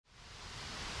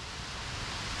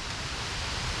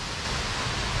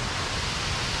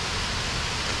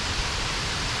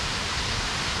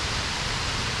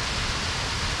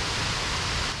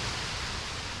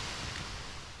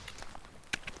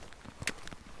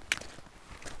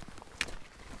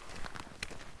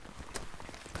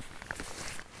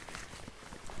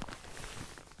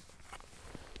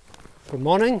Good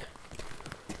morning.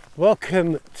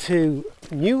 Welcome to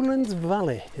Newlands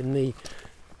Valley in the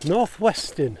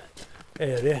northwestern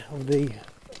area of the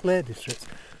Lake District.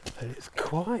 And it's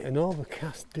quite an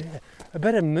overcast day. A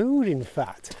bit of mood, in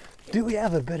fact. Do we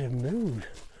have a bit of mood?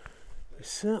 We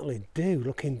certainly do,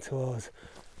 looking towards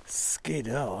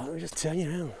Skiddaw. Let me just turn you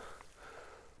around.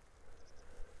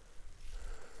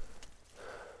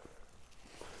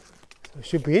 It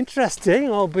should be interesting,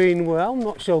 all being well. I'm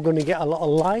not sure we're going to get a lot of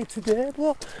light today,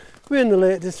 but we're in the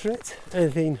Lake District.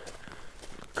 Anything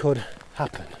could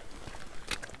happen.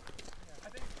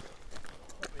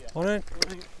 Alright.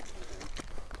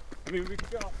 I mean, we could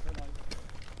go up for like...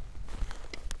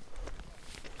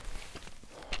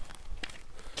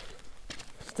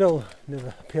 Still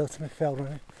never appealed to me, fell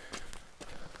running.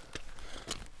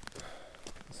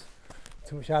 It's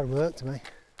too much hard work to me.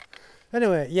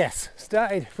 Anyway, yes,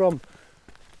 started from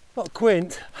a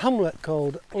quaint hamlet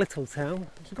called Littletown,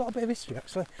 which has got a bit of history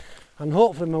actually, and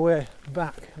hopefully my way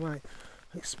back I might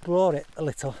explore it a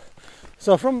little.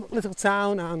 So from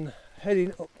Littletown I'm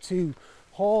heading up to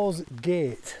Hawes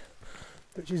Gate,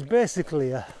 which is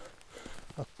basically a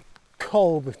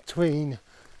call between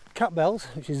Catbells,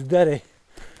 which is very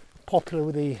popular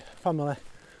with the family,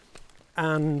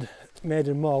 and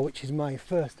Maiden Moor, which is my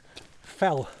first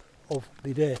fell of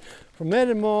the day. From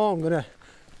Maiden Moor I'm going to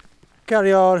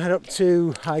carry on, head up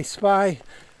to High Spy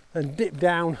and dip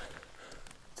down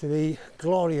to the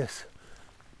glorious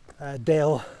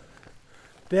Dalehead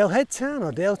Tarn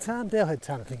I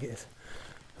think it is,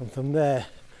 and from there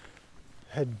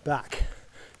head back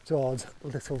towards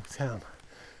Littletown.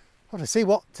 I'll have to see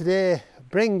what today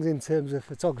brings in terms of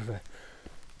photography,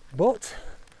 but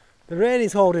the rain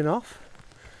is holding off.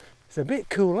 It's a bit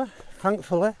cooler,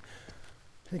 thankfully,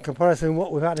 in comparison to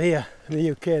what we've had here in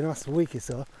the UK in the last week or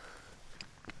so.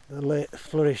 The late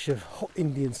flourish of hot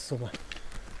Indian summer.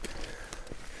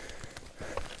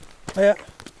 Hiya.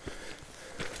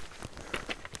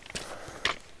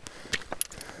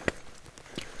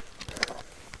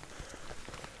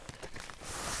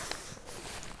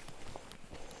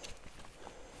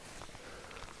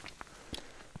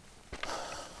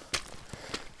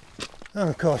 And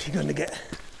of course you're going to get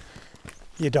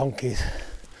your donkeys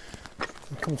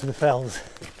and come to the fells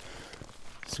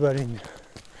swearing.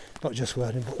 Not just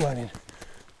wearing, but wearing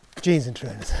jeans and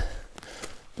trainers.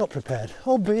 Not prepared.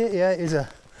 Albeit, yeah, it is a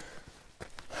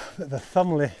bit of a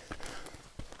family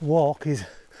walk, is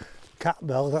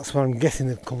Catbell, that's where I'm guessing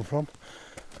they've come from.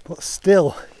 But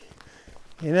still,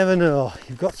 you never know,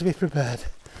 you've got to be prepared.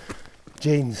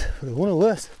 Jeans are one of the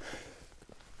worst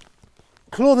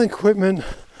clothing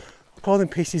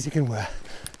pieces you can wear.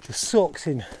 Just soaks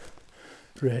in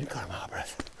rain. God, I'm out of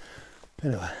breath.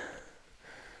 Anyway.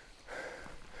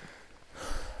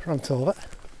 Rant over.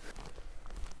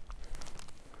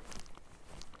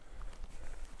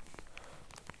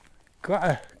 Quite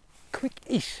a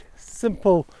quick-ish,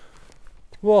 simple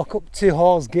walk up to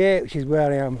Hawes Gate, which is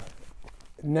where I am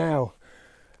now.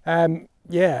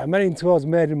 Yeah, I'm heading towards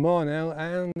Maiden Moor now,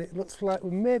 and it looks like we're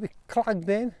maybe clagged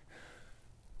in.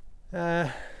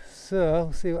 So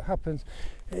we'll see what happens.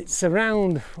 It's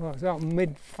around, well, it's about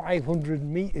mid 500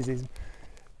 metres is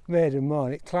Maiden Moor,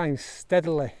 and it climbs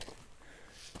steadily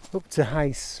up to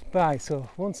High Spy. So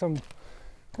once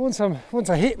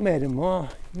I hit Maiden Moor,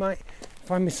 I might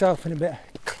find myself in a bit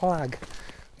of clag.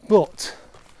 But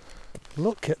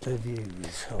look at the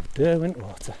views of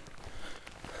Derwentwater.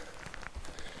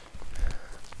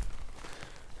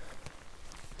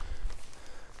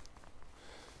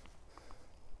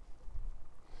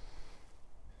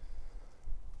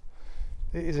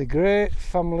 It is a great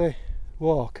family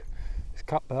walk. It's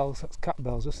Catbells, that's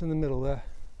Catbells just in the middle there.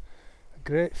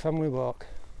 Great family walk,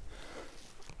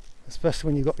 especially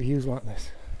when you've got views like this.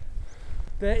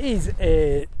 There is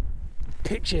a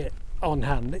picture on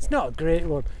hand. It's not a great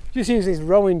one. Just use this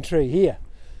rowan tree here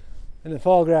in the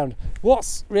foreground.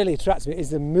 What's really attracts me is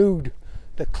the mood,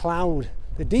 the cloud,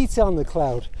 the detail on the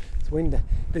cloud. It's windy.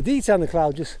 The detail on the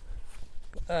cloud just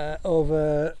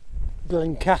over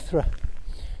Glencathra.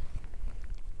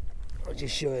 I'll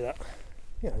just show you that.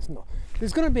 Yeah, it's not.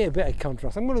 There's going to be a bit of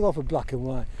contrast. I'm going to go for black and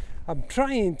white. I'm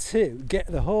trying to get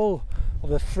the whole of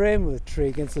the frame of the tree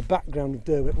against the background of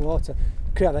Derwentwater,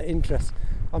 create that interest.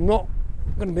 I'm not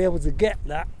going to be able to get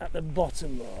that at the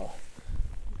bottom though.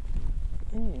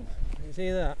 You see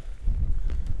that?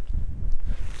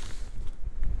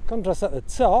 Contrast at the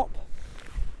top,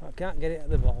 I can't get it at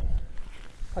the bottom.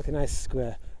 Like a nice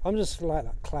square. I'm just like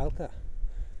that cloud there.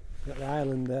 Got the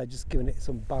island there, just giving it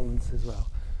some balance as well.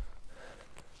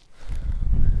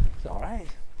 It's alright.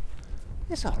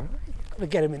 It's alright. Got to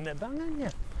get him in there bang, haven't you?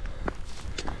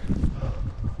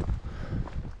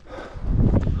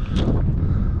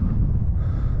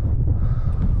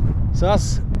 So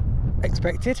as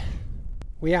expected,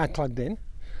 we are clagged in.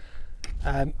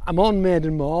 I'm on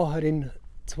Maiden Moor heading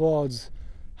towards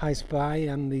High Spy,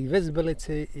 and the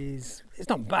visibility is, it's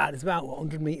not bad, it's about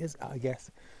 100 metres I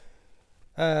guess.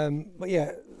 But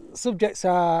yeah, subjects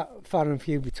are far and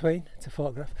few between to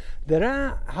photograph. There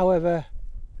are, however,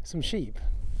 some sheep.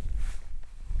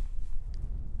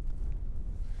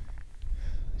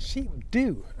 Sheep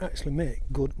do actually make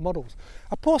good models.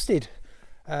 I posted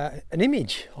an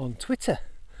image on Twitter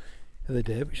the other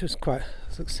day, which was quite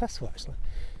successful actually.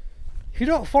 If you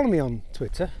don't follow me on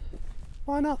Twitter,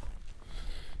 why not?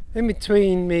 In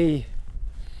between me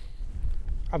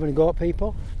having a go at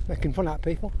people, making fun at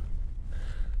people,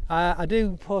 I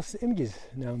do post images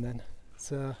now and then,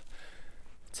 so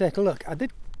take a look. I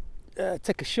did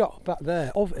take a shot back there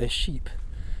of a sheep,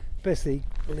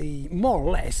 basically more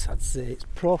or less I'd say its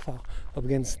profile up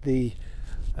against the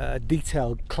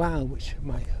detailed cloud, which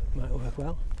might work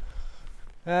well.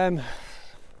 Not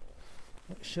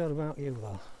sure about you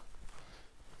though.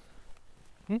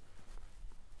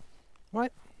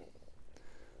 Right?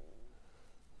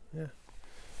 Yeah,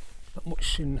 not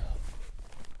much in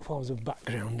forms of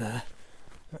background there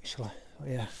actually, but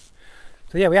yeah.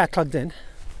 So yeah, we are clagged in.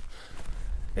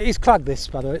 It is clagged this,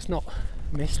 by the way, it's not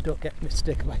mist, don't get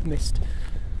mistaken by mist.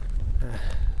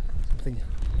 Something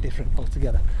different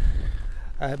altogether.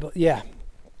 But yeah,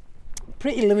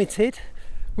 pretty limited.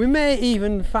 We may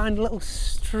even find a little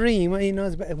stream where, you know,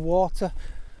 there's a bit of water.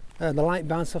 The light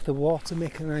bounce off the water,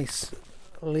 make a nice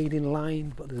leading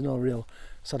line, but there's no real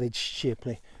solid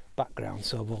shapely background,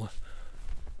 so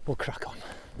we'll crack on.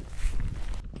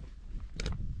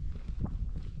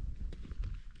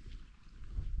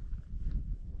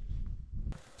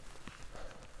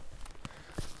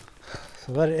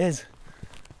 So there it is,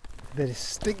 the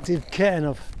distinctive cairn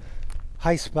of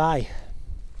High Spy.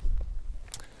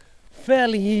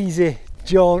 Fairly easy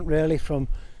jaunt really from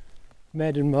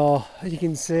Maiden Moor. As you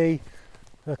can see,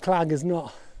 the clag is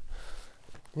not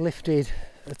lifted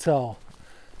at all.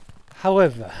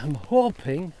 However, I'm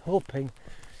hoping the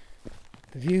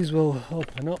views will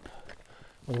open up,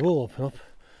 or will open up,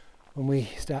 when we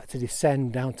start to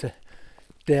descend down to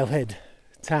Dalehead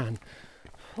Tarn.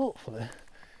 Hopefully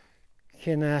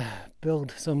can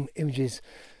build some images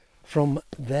from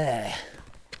there.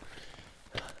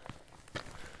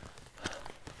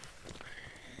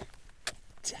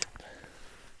 Tap.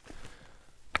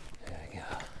 There we go.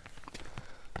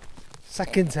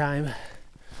 Second time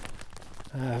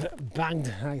I've banged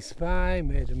High Spy,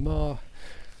 Maiden Moor,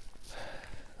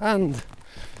 and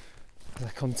as I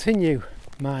continue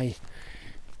my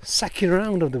second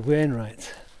round of the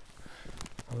Wainwright,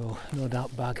 I will no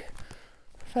doubt bag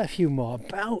a fair few more,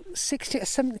 about 60 or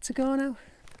 70 to go now,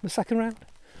 the second round.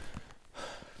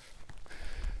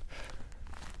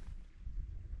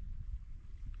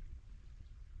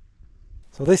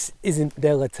 So this isn't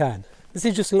Dalehead Tarn, this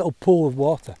is just a little pool of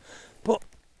water, but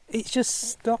it's just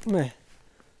stopped me.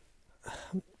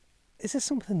 Is there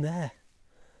something there?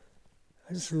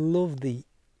 I just love the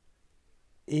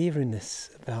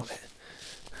eeriness about it.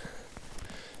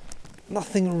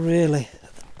 Nothing really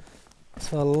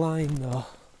to a line though.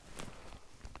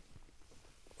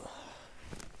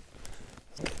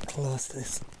 Let's get close to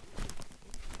this.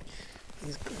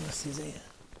 These grasses here.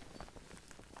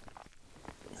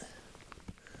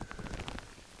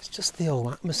 It's just the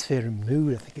whole atmosphere and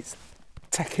mood, I think it's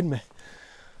taking me.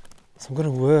 So I'm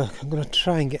going to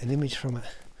try and get an image from it.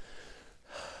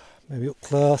 Maybe up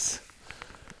close.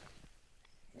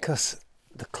 Because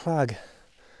the clag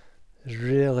is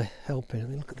really helping. I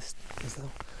mean, look at this. Look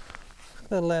at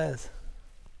the layers.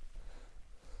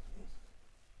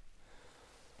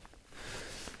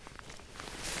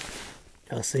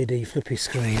 LCD flippy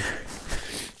screen.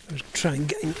 I'll try and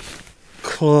get in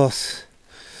close.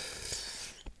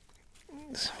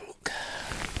 Let's have a look.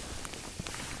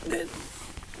 Then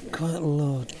quite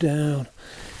low down.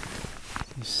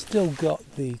 You've still got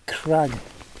the crag,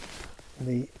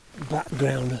 the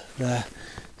background there.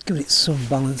 It's giving it some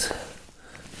balance.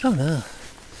 I don't know.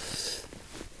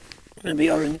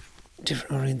 Maybe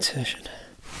different orientation.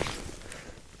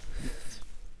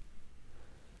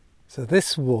 So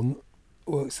this one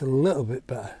works a little bit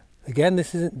better. Again,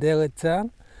 this isn't Dalehead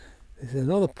Tarn. This is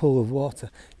another pool of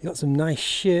water. You've got some nice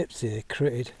shapes here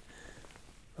created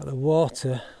by the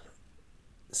water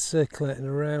circulating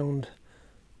around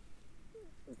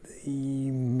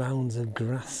the mounds of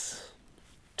grass,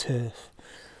 turf.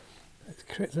 It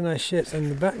creates some nice shapes. And in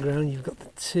the background you've got the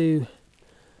two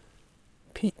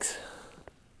peaks.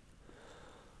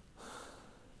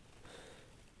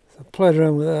 So I played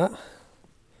around with that.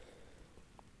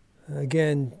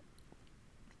 Again,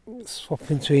 swap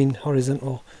between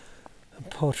horizontal and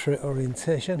portrait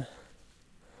orientation.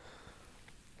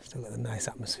 Still got a nice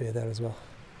atmosphere there as well.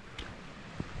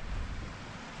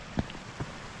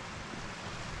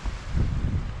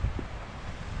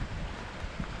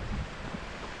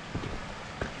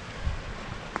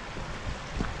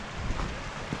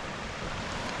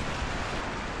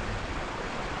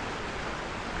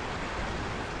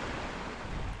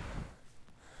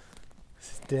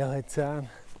 This is Dalehead Tarn,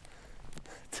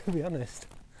 to be honest.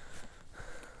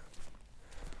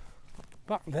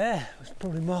 Back there was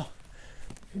probably more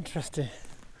interesting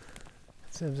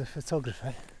in terms of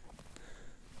photography,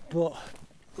 but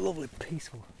lovely,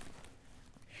 peaceful,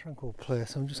 tranquil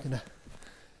place. I'm just going to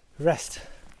rest,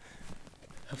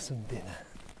 have some dinner.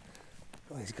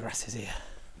 Got these grasses here.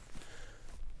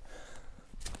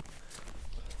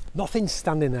 Nothing's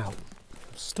standing out.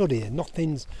 I'm stood here,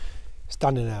 nothing's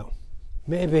standing out.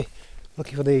 Maybe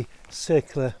looking for the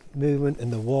circular movement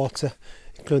in the water,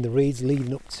 including the reeds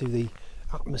leading up to the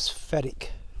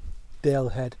atmospheric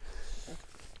Dalehead.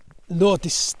 No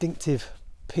distinctive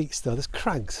peaks though, there's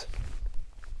crags.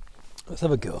 Let's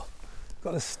have a go.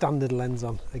 Got the standard lens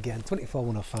on again,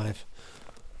 24-105.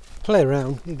 Play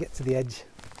around, you get to the edge.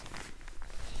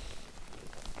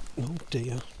 Oh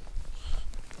dear.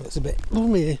 It's a bit, get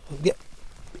a bit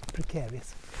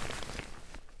precarious.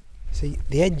 See,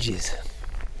 the edges,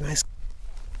 nice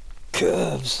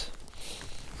curves.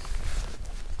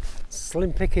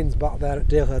 Slim pickings back there at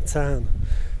Dalehead Tarn.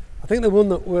 I think the one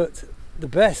that worked the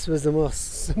best was the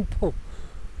most simple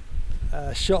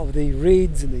shot of the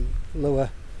reeds in the lower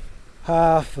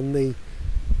half and the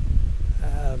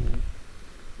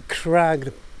crag,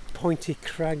 the pointy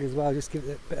crag as well, just give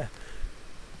it a bit of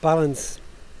balance.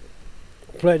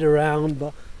 Played around,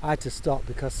 but I had to stop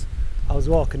because I was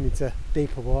walking into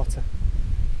deeper water.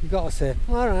 You got to say,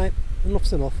 alright,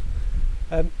 enough's enough.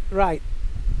 Right,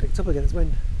 picked up again, it's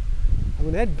wind. I'm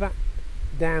going to head back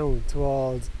down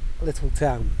towards Little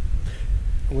Town.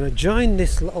 I'm going to join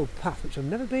this little path which I've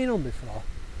never been on before,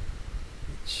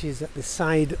 which is at the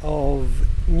side of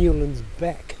Newlands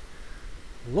Beck.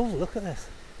 Lovely, look at this.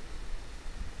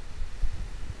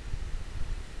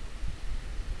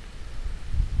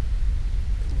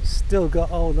 You've still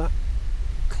got all that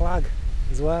clag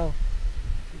as well.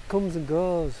 It comes and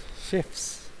goes,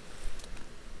 shifts.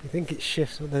 You think it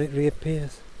shifts but then it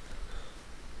reappears.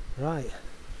 Right,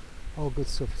 all good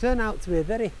stuff. Turned out to be a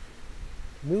very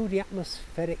moody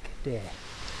atmospheric day,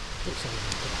 which I like.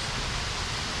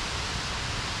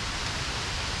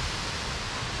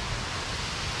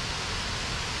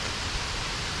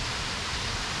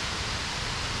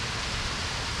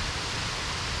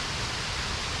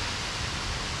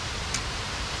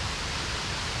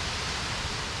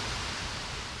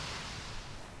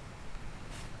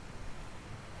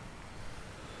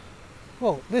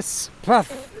 Well, this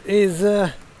path is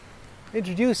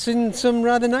introducing some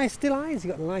rather nice delights.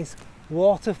 You've got a nice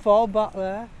waterfall back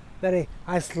there, very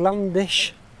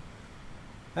Icelandish,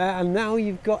 and now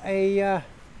you've got a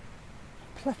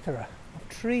plethora of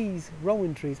trees,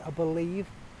 rowan trees I believe.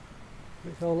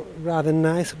 It's all rather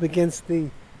nice up against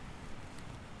the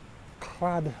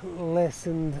clad laced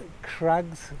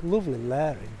crags. Lovely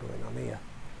layering going on here.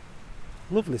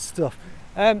 Lovely stuff.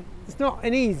 It's not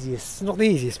the easiest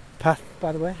path,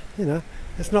 by the way. You know,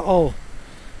 it's not all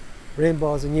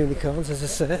rainbows and unicorns, as I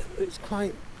say. It's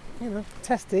quite, you know,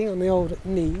 testing on the old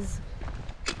knees.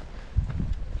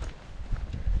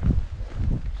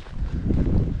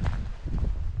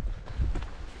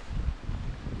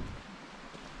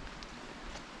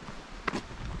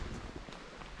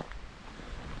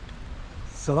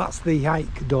 So that's the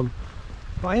hike done,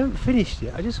 but I haven't finished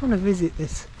yet. I just want to visit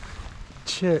this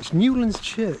church, Newlands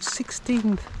Church,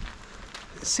 1600s,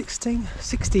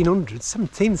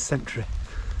 17th century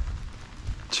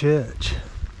church.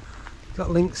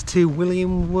 Got links to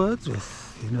William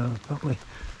Wordsworth, you know, probably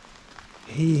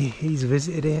he's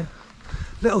visited here.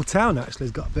 Little Town actually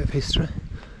has got a bit of history.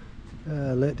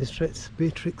 Lake District,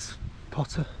 Beatrix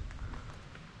Potter.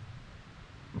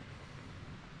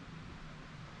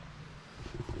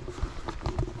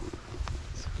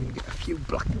 So we can get a few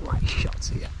black and white shots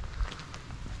here.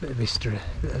 Bit of history,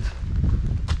 bit of,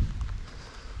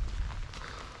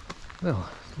 well,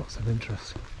 lots of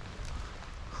interest.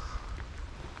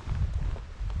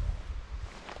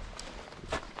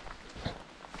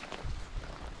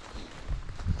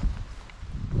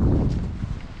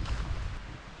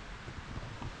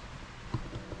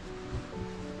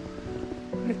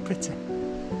 Very pretty.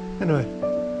 Anyway,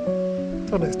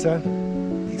 till next time,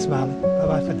 keep smiling. Bye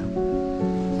bye for now.